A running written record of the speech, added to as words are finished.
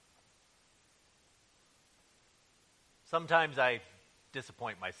Sometimes I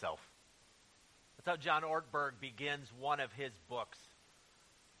disappoint myself. That's how John Ortberg begins one of his books.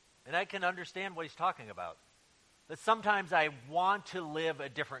 And I can understand what he's talking about. That sometimes I want to live a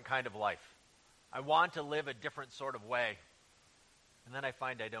different kind of life. I want to live a different sort of way. And then I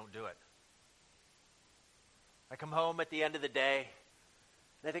find I don't do it. I come home at the end of the day,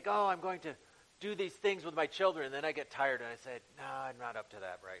 and I think, I'm going to do these things with my children. And then I get tired, and I say, no, I'm not up to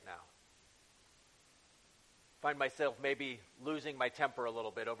that right now. Find myself maybe losing my temper a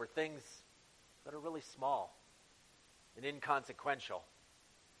little bit over things that are really small and inconsequential.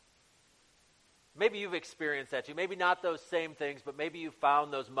 Maybe you've experienced that too. Maybe not those same things, but maybe you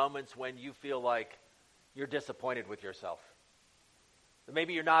found those moments when you feel like you're disappointed with yourself. That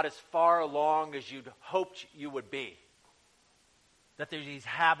maybe you're not as far along as you'd hoped you would be. That there's these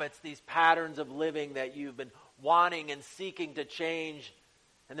habits, these patterns of living that you've been wanting and seeking to change,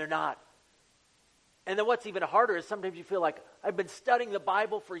 and they're not. And then what's even harder is sometimes you feel like, I've been studying the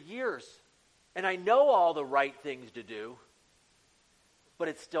Bible for years, and I know all the right things to do, but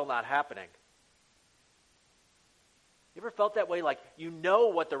it's still not happening. You ever felt that way? Like you know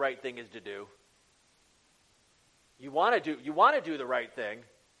what the right thing is to do. You want to do the right thing.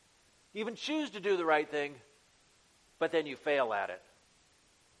 You even choose to do the right thing, but then you fail at it.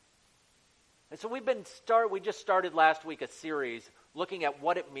 And so we just started last week a series looking at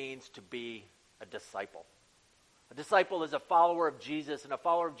what it means to be a disciple. A disciple is a follower of Jesus, and a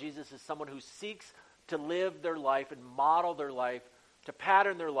follower of Jesus is someone who seeks to live their life and model their life, to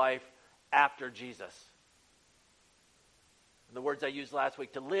pattern their life after Jesus. And the words I used last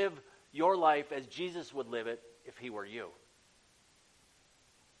week, to live your life as Jesus would live it if he were you.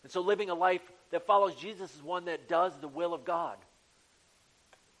 And so living a life that follows Jesus is one that does the will of God.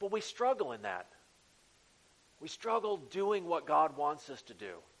 But we struggle in that. We struggle doing what God wants us to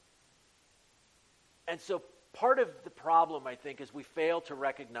do. And so part of the problem, I think, is we fail to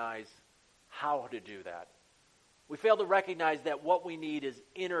recognize how to do that. We fail to recognize that what we need is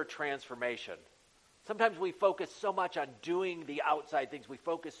inner transformation. Sometimes we focus so much on doing the outside things. We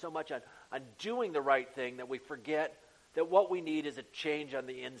focus so much on doing the right thing that we forget that what we need is a change on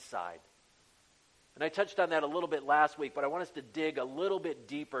the inside. And I touched on that a little bit last week, but I want us to dig a little bit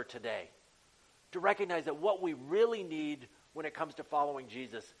deeper today to recognize that what we really need when it comes to following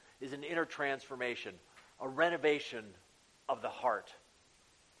Jesus is an inner transformation, a renovation of the heart.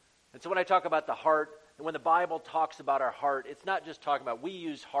 And so when I talk about the heart, and when the Bible talks about our heart, it's not just talking about, we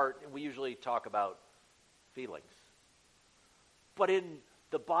use heart, and we usually talk about feelings. But in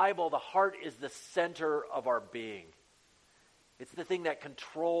the Bible, the heart is the center of our being. It's the thing that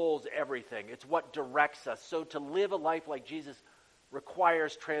controls everything. It's what directs us. So to live a life like Jesus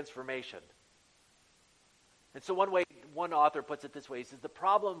requires transformation. And so one author puts it this way. He says, the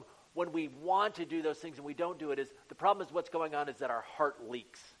problem when we want to do those things and we don't do it is, the problem is what's going on is that our heart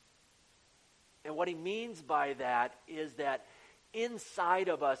leaks. And what he means by that is that inside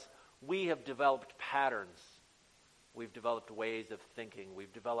of us, we have developed patterns. We've developed ways of thinking.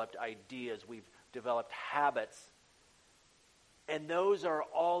 We've developed ideas. We've developed habits. And those are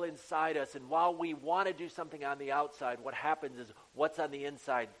all inside us. And while we want to do something on the outside, what happens is what's on the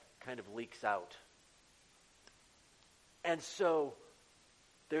inside kind of leaks out. And so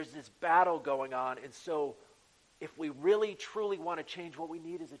there's this battle going on. And so if we really, truly want to change, what we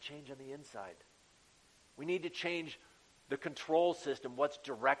need is a change on the inside. We need to change the control system, what's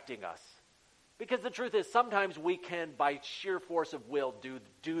directing us. Because the truth is, sometimes we can, by sheer force of will,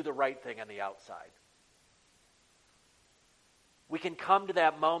 do the right thing on the outside. We can come to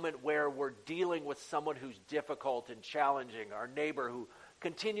that moment where we're dealing with someone who's difficult and challenging, our neighbor who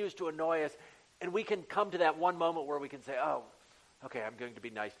continues to annoy us, and we can come to that one moment where we can say, okay, I'm going to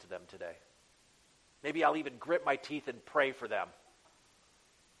be nice to them today. Maybe I'll even grit my teeth and pray for them.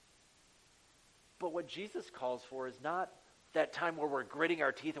 But what Jesus calls for is not that time where we're gritting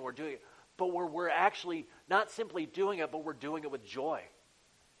our teeth and we're doing it, but where we're actually not simply doing it, but we're doing it with joy.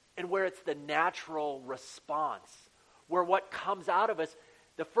 And where it's the natural response. Where what comes out of us,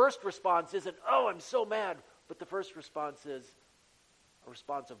 the first response isn't, I'm so mad. But the first response is a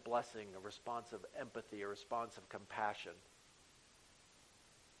response of blessing, a response of empathy, a response of compassion.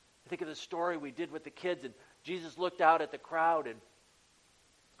 I think of the story we did with the kids, and Jesus looked out at the crowd, and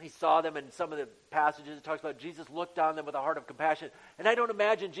he saw them in some of the passages. It talks about Jesus looked on them with a heart of compassion. And I don't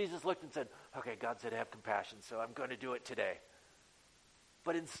imagine Jesus looked and said, okay, God said have compassion, so I'm going to do it today.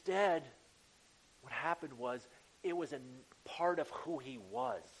 But instead, what happened was, it was a part of who he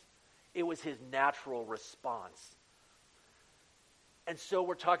was. It was his natural response. And so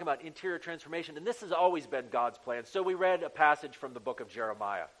we're talking about interior transformation, and this has always been God's plan. So we read a passage from the book of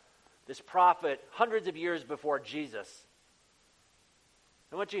Jeremiah. this prophet hundreds of years before Jesus.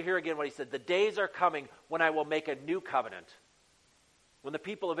 I want you to hear again what he said. The days are coming when I will make a new covenant. When the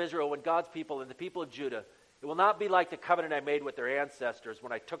people of Israel, when God's people and the people of Judah, it will not be like the covenant I made with their ancestors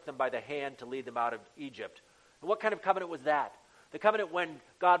when I took them by the hand to lead them out of Egypt. And what kind of covenant was that? The covenant when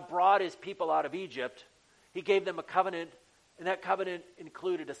God brought his people out of Egypt, he gave them a covenant, and that covenant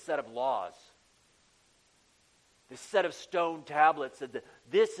included a set of laws. This set of stone tablets said that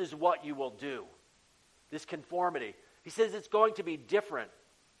this is what you will do. This conformity. He says it's going to be different.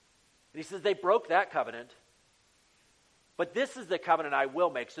 And he says they broke that covenant. But this is the covenant I will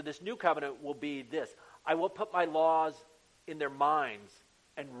make. So this new covenant will be this. I will put my laws in their minds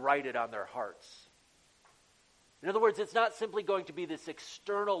and write it on their hearts. In other words, it's not simply going to be this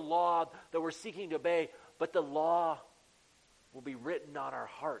external law that we're seeking to obey, but the law will be written on our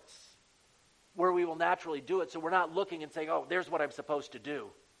hearts, where we will naturally do it. So we're not looking and saying, oh, there's what I'm supposed to do.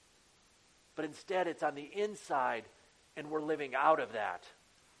 But instead, it's on the inside, and we're living out of that.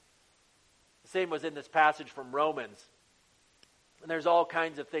 The same was in this passage from Romans. And there's all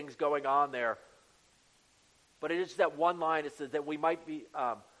kinds of things going on there. But it is that one line. It says that we might be,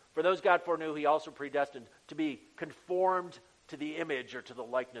 for those God foreknew, he also predestined to be conformed to the image or to the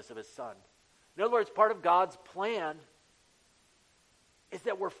likeness of his Son. In other words, part of God's plan is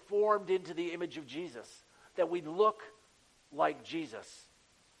that we're formed into the image of Jesus, that we look like Jesus.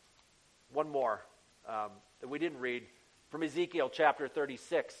 One more that we didn't read from Ezekiel chapter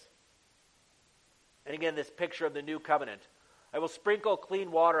 36. And again, this picture of the new covenant. I will sprinkle clean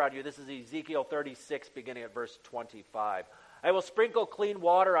water on you. This is Ezekiel 36, beginning at verse 25. I will sprinkle clean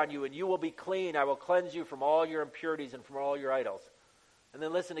water on you, and you will be clean. I will cleanse you from all your impurities and from all your idols. And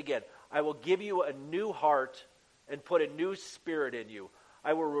then listen again. I will give you a new heart and put a new spirit in you.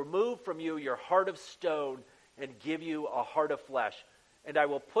 I will remove from you your heart of stone and give you a heart of flesh. And I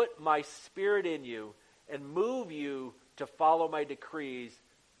will put my spirit in you and move you to follow my decrees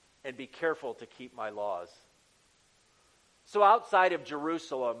and be careful to keep my laws. So outside of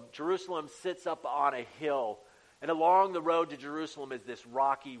Jerusalem, Jerusalem sits up on a hill. And along the road to Jerusalem is this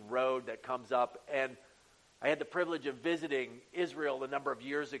rocky road that comes up. And I had the privilege of visiting Israel a number of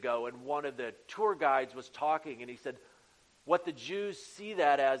years ago. And one of the tour guides was talking. And he said, what the Jews see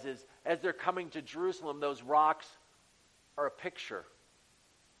that as is, as they're coming to Jerusalem, those rocks are a picture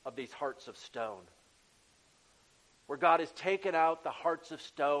of these hearts of stone, where God has taken out the hearts of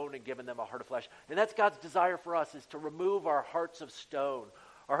stone and given them a heart of flesh. And that's God's desire for us, is to remove our hearts of stone,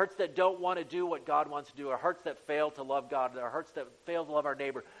 our hearts that don't want to do what God wants to do, our hearts that fail to love God, our hearts that fail to love our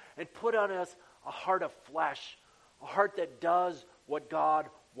neighbor, and put on us a heart of flesh, a heart that does what God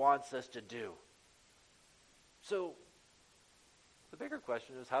wants us to do. So the bigger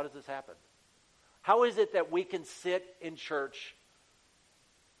question is, how does this happen? How is it that we can sit in church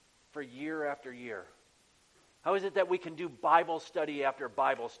for year after year? How is it that we can do Bible study after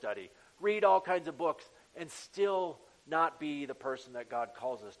Bible study, read all kinds of books, and still not be the person that God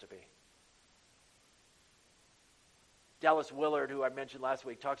calls us to be? Dallas Willard, who I mentioned last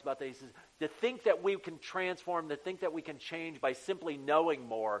week, talks about that. He says, to think that we can transform, to think that we can change by simply knowing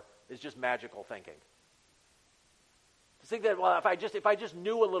more is just magical thinking. To think that, well, if I just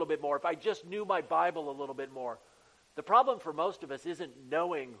knew a little bit more, if I just knew my Bible a little bit more. The problem for most of us isn't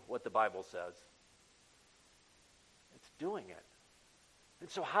knowing what the Bible says. It's doing it. And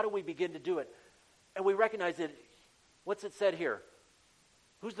so how do we begin to do it? And we recognize that, what's it said here?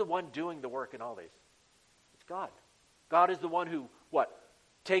 Who's the one doing the work in all these? It's God. God is the one who,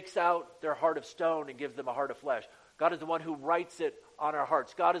 takes out their heart of stone and gives them a heart of flesh. God is the one who writes it on our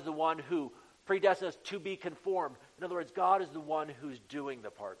hearts. God is the one who predestines us to be conformed. In other words, God is the one who's doing the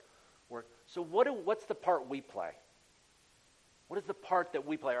part work. So what's the part we play? What is the part that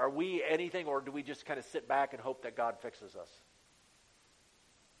we play? Are we anything, or do we just kind of sit back and hope that God fixes us?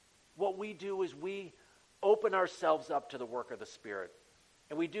 What we do is we open ourselves up to the work of the Spirit.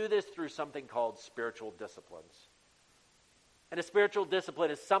 And we do this through something called spiritual disciplines. And a spiritual discipline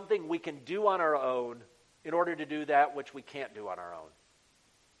is something we can do on our own in order to do that which we can't do on our own.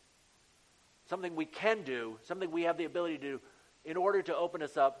 Something we can do, something we have the ability to do in order to open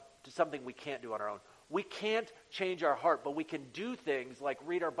us up to something we can't do on our own. We can't change our heart, but we can do things like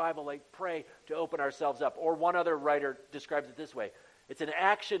read our Bible, like pray, to open ourselves up. Or one other writer describes it this way. It's an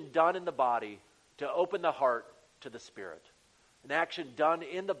action done in the body to open the heart to the Spirit. An action done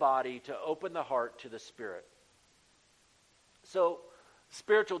in the body to open the heart to the Spirit. So,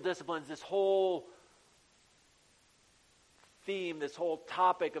 spiritual disciplines, this whole theme, this whole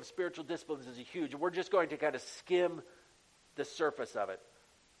topic of spiritual disciplines is huge. We're just going to kind of skim the surface of it.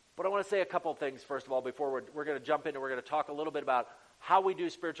 But I want to say a couple of things, first of all, before we're going to jump in and we're going to talk a little bit about how we do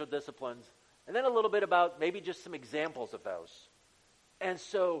spiritual disciplines, and then a little bit about maybe just some examples of those. And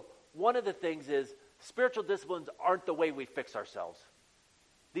so one of the things is spiritual disciplines aren't the way we fix ourselves.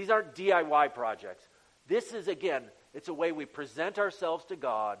 These aren't DIY projects. This is, again, it's a way we present ourselves to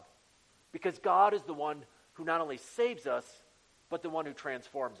God, because God is the one who not only saves us, but the one who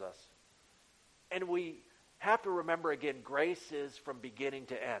transforms us. And we have to remember, again, grace is from beginning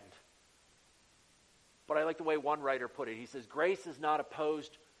to end. But I like the way one writer put it. He says, grace is not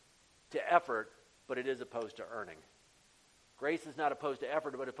opposed to effort, but it is opposed to earning. Grace is not opposed to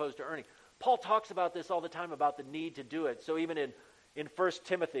effort, but opposed to earning. Paul talks about this all the time, about the need to do it. So even in 1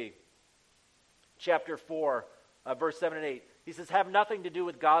 Timothy chapter 4, verse 7 and 8, he says, have nothing to do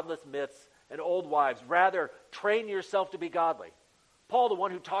with godless myths and old wives. Rather, train yourself to be godly. Paul, the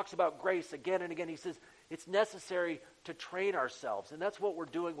one who talks about grace again and again, he says it's necessary to train ourselves. And that's what we're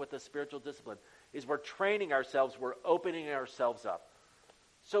doing with the spiritual discipline, is we're training ourselves, we're opening ourselves up.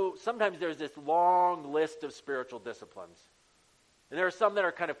 So sometimes there's this long list of spiritual disciplines. And there are some that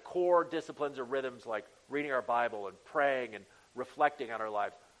are kind of core disciplines or rhythms, like reading our Bible and praying and reflecting on our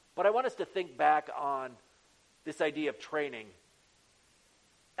lives. But I want us to think back on this idea of training.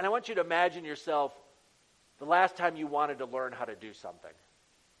 And I want you to imagine yourself the last time you wanted to learn how to do something.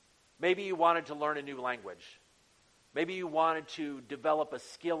 Maybe you wanted to learn a new language. Maybe you wanted to develop a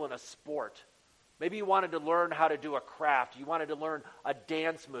skill in a sport. Maybe you wanted to learn how to do a craft. You wanted to learn a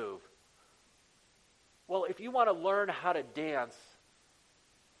dance move. Well, if you want to learn how to dance,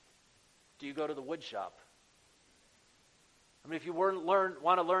 do you go to the wood shop? I mean, if you want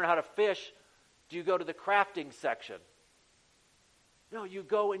to learn how to fish, do you go to the crafting section? No, you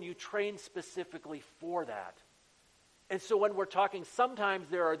go and you train specifically for that. And so when we're talking, sometimes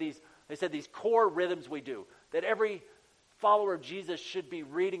there are these core rhythms we do, that every follower of Jesus should be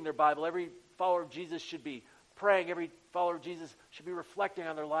reading their Bible, every follower of Jesus should be praying, every follower of Jesus should be reflecting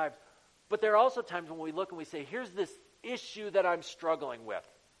on their lives. But there are also times when we look and we say, here's this issue that I'm struggling with.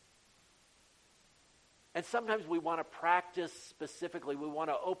 And sometimes we want to practice specifically. We want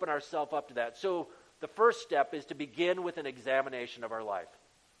to open ourselves up to that. So the first step is to begin with an examination of our life.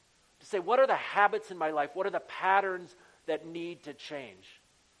 To say, what are the habits in my life? What are the patterns that need to change?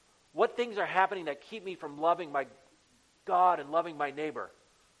 What things are happening that keep me from loving my God and loving my neighbor?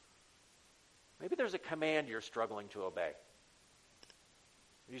 Maybe there's a command you're struggling to obey.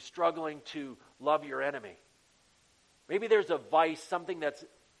 Are you struggling to love your enemy? Maybe there's a vice, something that's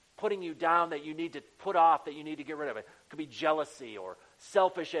putting you down that you need to put off, that you need to get rid of. It could be jealousy or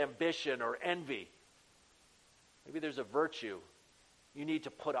selfish ambition or envy. Maybe there's a virtue you need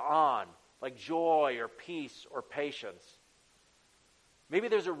to put on, like joy or peace or patience. Maybe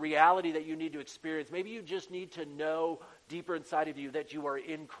there's a reality that you need to experience. Maybe you just need to know deeper inside of you that you are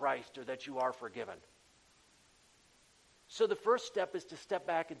in Christ or that you are forgiven. So the first step is to step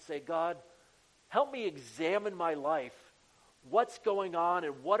back and say, God, help me examine my life. What's going on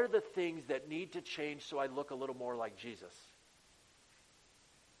and what are the things that need to change so I look a little more like Jesus?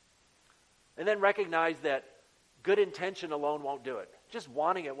 And then recognize that good intention alone won't do it. Just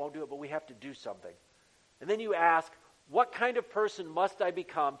wanting it won't do it, but we have to do something. And then you ask, what kind of person must I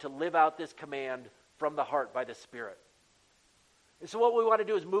become to live out this command from the heart by the Spirit? And so what we want to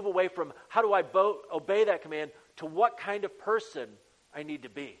do is move away from how do I obey that command to what kind of person I need to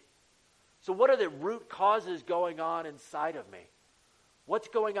be. So what are the root causes going on inside of me? What's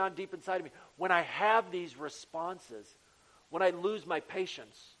going on deep inside of me? When I have these responses, when I lose my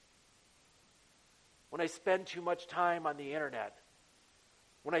patience, when I spend too much time on the internet,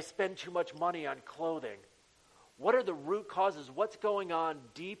 when I spend too much money on clothing, what are the root causes? What's going on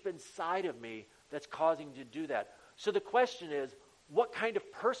deep inside of me that's causing me to do that? So the question is, what kind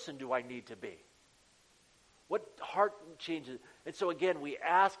of person do I need to be? What heart changes? And so again, we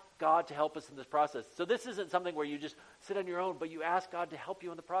ask God to help us in this process. So this isn't something where you just sit on your own, but you ask God to help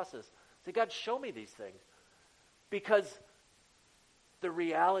you in the process. Say, God, show me these things. Because the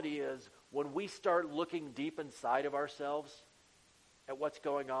reality is, when we start looking deep inside of ourselves at what's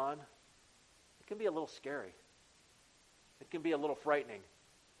going on, it can be a little scary. It can be a little frightening.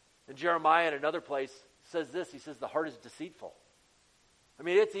 And Jeremiah in another place says this. He says, the heart is deceitful. I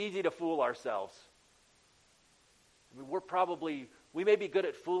mean, it's easy to fool ourselves. I mean, we may be good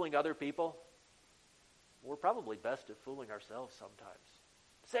at fooling other people. We're probably best at fooling ourselves sometimes.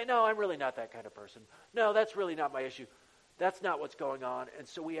 Say, no, I'm really not that kind of person. No, that's really not my issue. That's not what's going on. And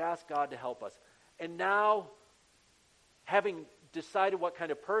so we ask God to help us. And now, having decided what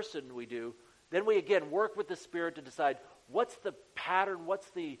kind of person we do, then we again work with the Spirit to decide what's the pattern, what's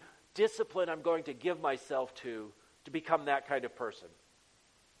the discipline I'm going to give myself to become that kind of person.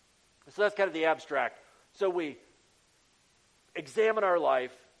 So that's kind of the abstract. So we examine our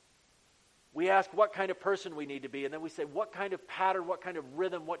life, we ask what kind of person we need to be, and then we say, what kind of pattern, what kind of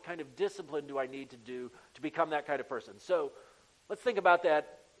rhythm, what kind of discipline do I need to do to become that kind of person? So let's think about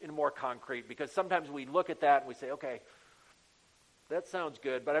that in more concrete, because sometimes we look at that and we say, okay, that sounds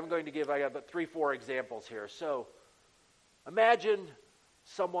good, but I'm going to give, I got about 3-4 examples here. So imagine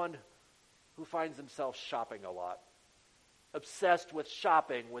someone who finds themselves shopping a lot, obsessed with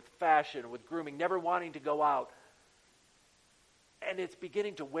shopping, with fashion, with grooming, never wanting to go out, and it's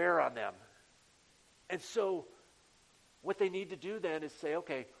beginning to wear on them. And so what they need to do then is say,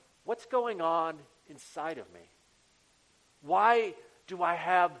 okay, what's going on inside of me? Why do I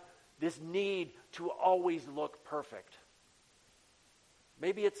have this need to always look perfect?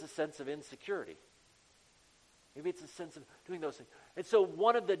 Maybe it's a sense of insecurity. Maybe it's a sense of doing those things. And so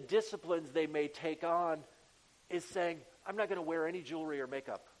one of the disciplines they may take on is saying, I'm not going to wear any jewelry or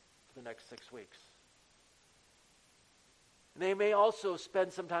makeup for the next 6 weeks. And they may also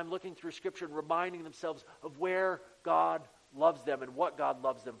spend some time looking through Scripture and reminding themselves of where God loves them and what God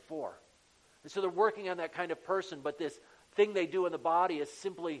loves them for. And so they're working on that kind of person, but this thing they do in the body is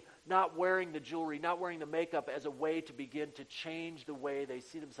simply not wearing the jewelry, not wearing the makeup as a way to begin to change the way they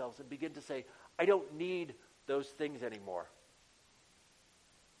see themselves and begin to say, I don't need those things anymore.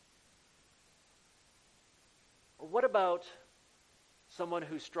 Or what about someone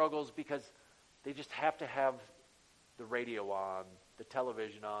who struggles because they just have to have the radio on, the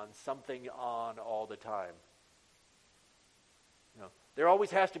television on, something on all the time? You know, there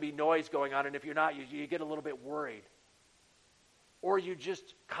always has to be noise going on, and if you're not, you get a little bit worried. Or you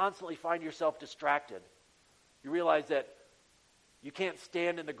just constantly find yourself distracted. You realize that you can't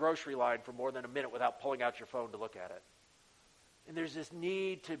stand in the grocery line for more than a minute without pulling out your phone to look at it. And there's this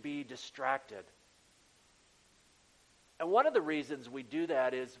need to be distracted. And one of the reasons we do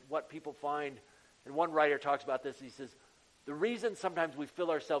that is what people find, and one writer talks about this, he says, the reason sometimes we fill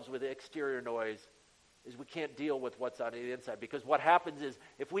ourselves with exterior noise is we can't deal with what's on the inside. Because what happens is,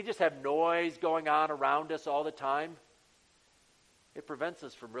 if we just have noise going on around us all the time, it prevents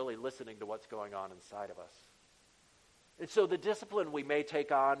us from really listening to what's going on inside of us. And so the discipline we may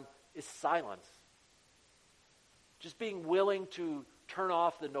take on is silence. Just being willing to turn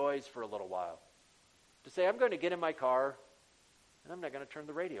off the noise for a little while. To say, I'm going to get in my car, and I'm not going to turn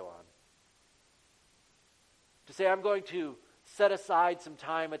the radio on. To say, I'm going to set aside some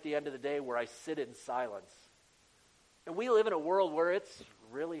time at the end of the day where I sit in silence. And we live in a world where it's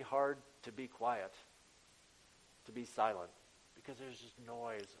really hard to be quiet, to be silent, because there's just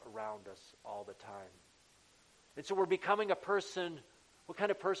noise around us all the time. And so we're becoming a person. What kind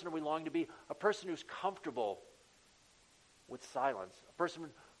of person are we longing to be? A person who's comfortable with silence, a person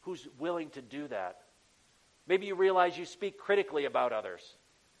who's willing to do that. Maybe you realize you speak critically about others.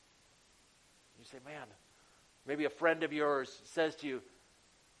 You say, man, maybe a friend of yours says to you,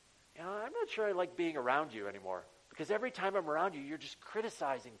 I'm not sure I like being around you anymore, because every time I'm around you, you're just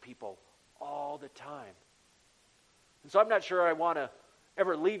criticizing people all the time. And so I'm not sure I want to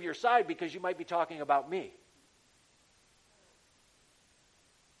ever leave your side because you might be talking about me.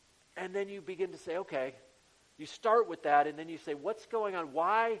 And then you begin to say, okay, you start with that, and then you say, what's going on?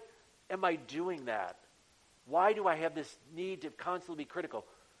 Why am I doing that? Why do I have this need to constantly be critical?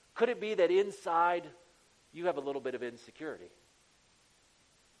 Could it be that inside you have a little bit of insecurity?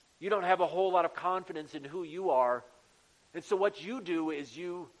 You don't have a whole lot of confidence in who you are, and so what you do is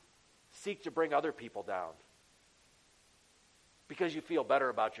you seek to bring other people down because you feel better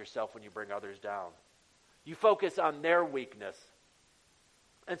about yourself when you bring others down. You focus on their weakness.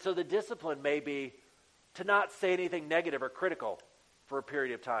 And so the discipline may be to not say anything negative or critical for a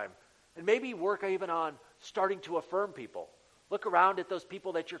period of time. And maybe work even on starting to affirm people. Look around at those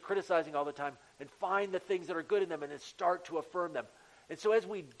people that you're criticizing all the time and find the things that are good in them and then start to affirm them. And so as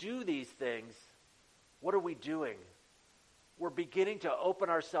we do these things, what are we doing? We're beginning to open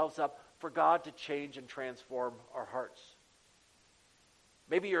ourselves up for God to change and transform our hearts.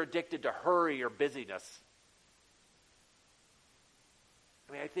 Maybe you're addicted to hurry or busyness.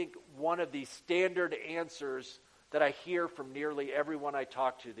 I think one of the standard answers that I hear from nearly everyone I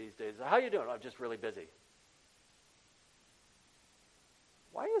talk to these days is, how are you doing? I'm just really busy.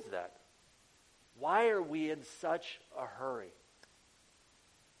 Why is that? Why are we in such a hurry?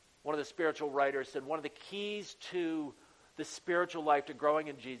 One of the spiritual writers said one of the keys to the spiritual life, to growing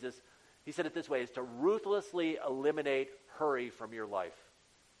in Jesus, he said it this way, is to ruthlessly eliminate hurry from your life.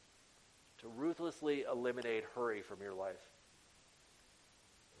 To ruthlessly eliminate hurry from your life.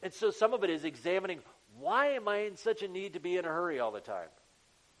 And so some of it is examining, why am I in such a need to be in a hurry all the time?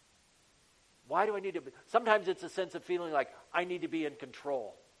 Why do I need to be? Sometimes it's a sense of feeling like I need to be in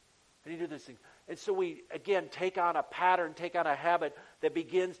control. I need to do this thing. And so we, again, take on a pattern, take on a habit that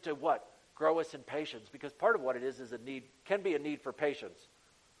begins to what? Grow us in patience. Because part of what it is a need, can be a need for patience.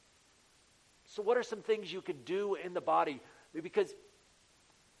 So what are some things you can do in the body? Because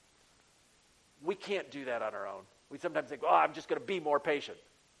we can't do that on our own. We sometimes think, I'm just going to be more patient.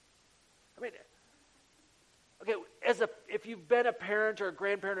 I mean, okay, if you've been a parent or a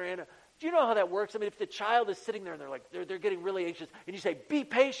grandparent or aunt, do you know how that works? I mean, if the child is sitting there and they're getting really anxious, and you say, be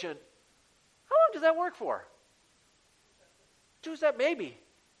patient, how long does that work for? 2 seconds, maybe,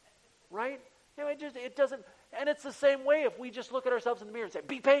 right? You know, it doesn't, and it's the same way if we just look at ourselves in the mirror and say,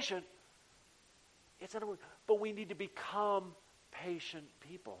 be patient. It's not a word, but we need to become patient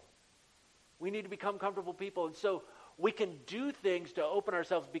people. We need to become comfortable people, and so we can do things to open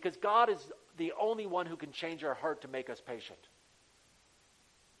ourselves because God is the only one who can change our heart to make us patient.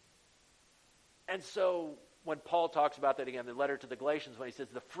 And so when Paul talks about that again, the letter to the Galatians, when he says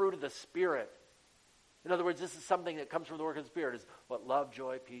the fruit of the Spirit, in other words, this is something that comes from the work of the Spirit, is what? Love,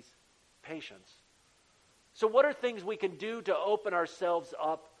 joy, peace, patience. So what are things we can do to open ourselves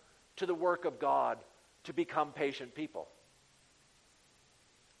up to the work of God to become patient people?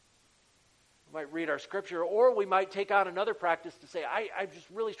 We might read our scripture, or we might take on another practice to say, I just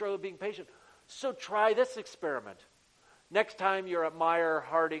really struggle with being patient. So try this experiment. Next time you're at Meijer,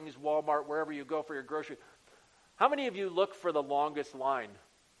 Harding's, Walmart, wherever you go for your grocery, how many of you look for the longest line?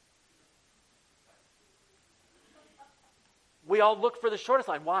 We all look for the shortest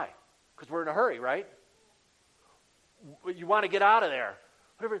line. Why? Because we're in a hurry, right? You want to get out of there.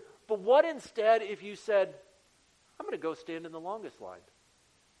 Whatever. But what instead if you said, I'm going to go stand in the longest line?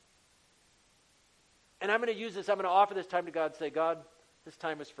 And I'm going to use this, I'm going to offer this time to God and say, God, this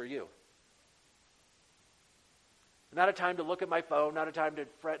time is for you. Not a time to look at my phone, not a time to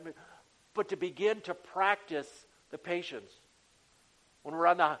fret, but to begin to practice the patience. When we're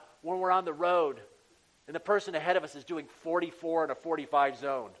on the road and the person ahead of us is doing 44 in a 45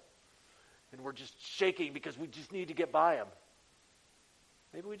 zone, and we're just shaking because we just need to get by them.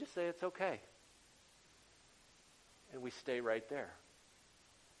 Maybe we just say it's okay. And we stay right there.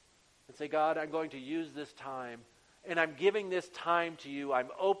 And say, God, I'm going to use this time, and I'm giving this time to you. I'm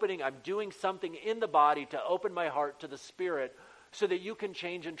doing something in the body to open my heart to the Spirit so that you can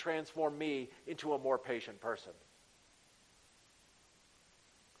change and transform me into a more patient person.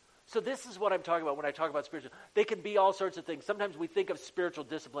 So this is what I'm talking about when I talk about spiritual. They can be all sorts of things. Sometimes we think of spiritual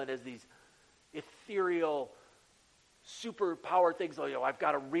discipline as these ethereal, superpower things. Like, I've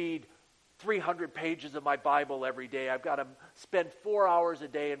got to read 300 pages of my Bible every day. I've got to spend 4 hours a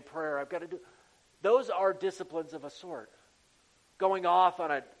day in prayer. I've got to do. Those are disciplines of a sort. Going off on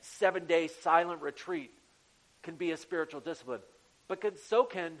a 7-day silent retreat can be a spiritual discipline. But so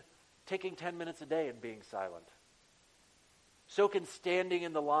can taking 10 minutes a day and being silent. So can standing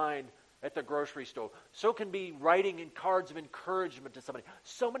in the line at the grocery store. So can be writing in cards of encouragement to somebody.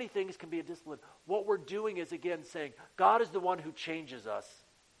 So many things can be a discipline. What we're doing is, again, saying, God is the one who changes us.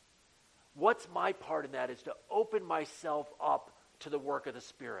 What's my part in that is to open myself up to the work of the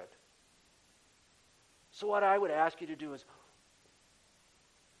Spirit. So what I would ask you to do is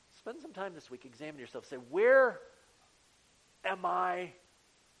spend some time this week, examine yourself, say, where am I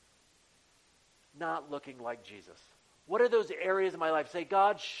not looking like Jesus? What are those areas of my life? Say,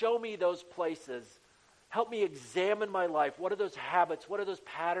 God, show me those places. Help me examine my life. What are those habits? What are those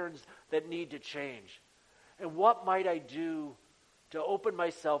patterns that need to change? And what might I do to open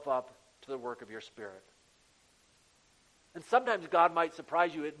myself up to the work of your Spirit? And sometimes God might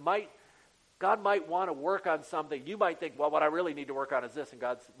surprise you. God might want to work on something. You might think, well, what I really need to work on is this. And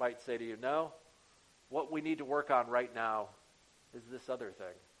God might say to you, no, what we need to work on right now is this other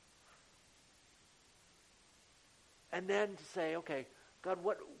thing. And then to say, okay, God,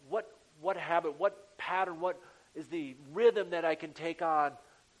 what habit, what pattern, what is the rhythm that I can take on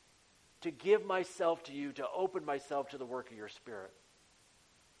to give myself to you, to open myself to the work of your Spirit?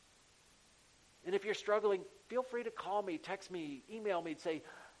 And if you're struggling, feel free to call me, text me, email me, and say,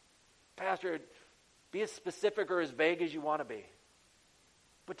 Pastor, be as specific or as vague as you want to be.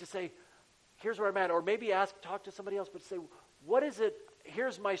 But to say, here's where I'm at. Or maybe talk to somebody else, but say, what is it?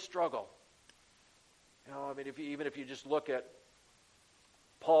 Here's my struggle. You know, I mean, even if you just look at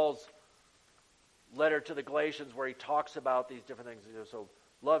Paul's letter to the Galatians where he talks about these different things. You know, so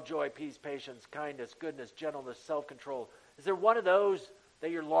love, joy, peace, patience, kindness, goodness, gentleness, self-control. Is there one of those that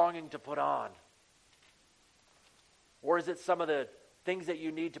you're longing to put on? Or is it some of the things that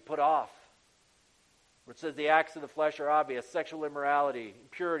you need to put off? Where it says the acts of the flesh are obvious: sexual immorality,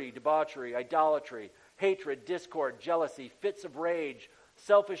 impurity, debauchery, idolatry, hatred, discord, jealousy, fits of rage,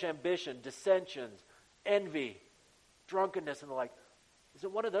 selfish ambition, dissensions, envy, drunkenness, and the like. Is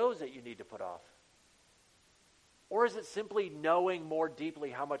it one of those that you need to put off? Or is it simply knowing more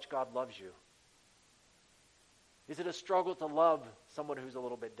deeply how much God loves you? Is it a struggle to love someone who's a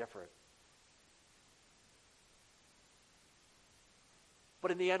little bit different?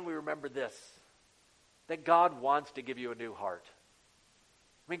 But in the end, we remember this, that God wants to give you a new heart.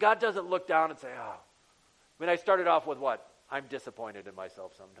 I mean, God doesn't look down and say, oh. I mean, I started off with what? I'm disappointed in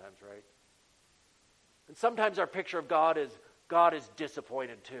myself sometimes, right? And sometimes our picture of God is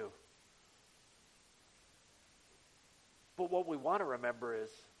disappointed too. But what we want to remember is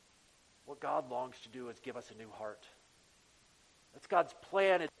what God longs to do is give us a new heart. That's God's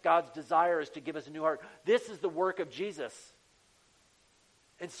plan. It's God's desire is to give us a new heart. This is the work of Jesus.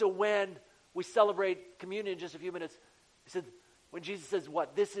 And so when we celebrate communion in just a few minutes, he said, when Jesus says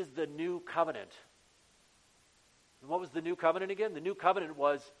what? This is the new covenant. And what was the new covenant again? The new covenant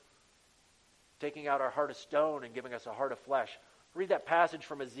was taking out our heart of stone and giving us a heart of flesh. Read that passage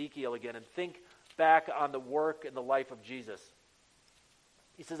from Ezekiel again and think back on the work and the life of Jesus.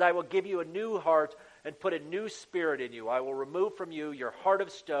 He says, I will give you a new heart and put a new spirit in you. I will remove from you your heart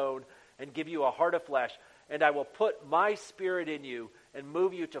of stone and give you a heart of flesh. And I will put my spirit in you and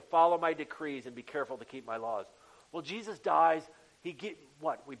move you to follow my decrees and be careful to keep my laws. Well, Jesus dies.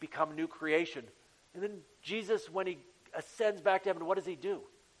 We become new creation. And then Jesus, when he ascends back to heaven, what does he do?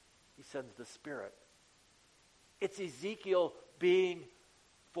 He sends the Spirit. It's Ezekiel being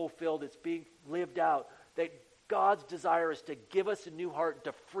fulfilled. It's being lived out. That God's desire is to give us a new heart,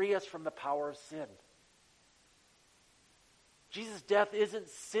 to free us from the power of sin. Jesus' death isn't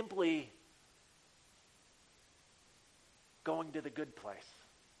simply going to the good place.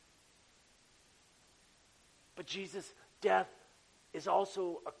 But Jesus' death is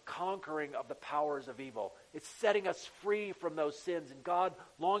also a conquering of the powers of evil. It's setting us free from those sins. And God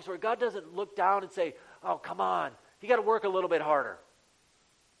longs for it. God doesn't look down and say, oh, come on, you got to work a little bit harder.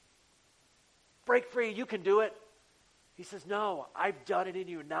 Break free, you can do it. He says, no, I've done it in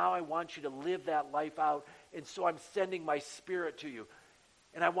you. Now I want you to live that life out. And so I'm sending my Spirit to you.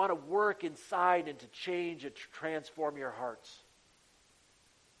 And I want to work inside and to change and to transform your hearts.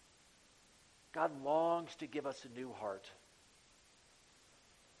 God longs to give us a new heart.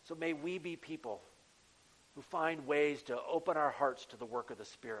 So may we be people who find ways to open our hearts to the work of the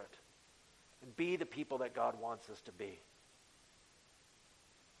Spirit and be the people that God wants us to be.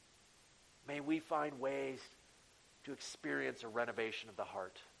 May we find ways to experience a renovation of the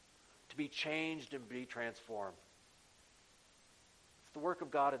heart, to be changed and be transformed. It's the work of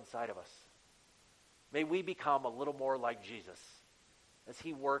God inside of us. May we become a little more like Jesus as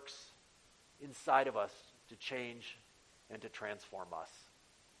he works inside of us to change and to transform us.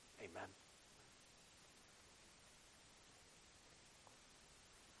 Amen.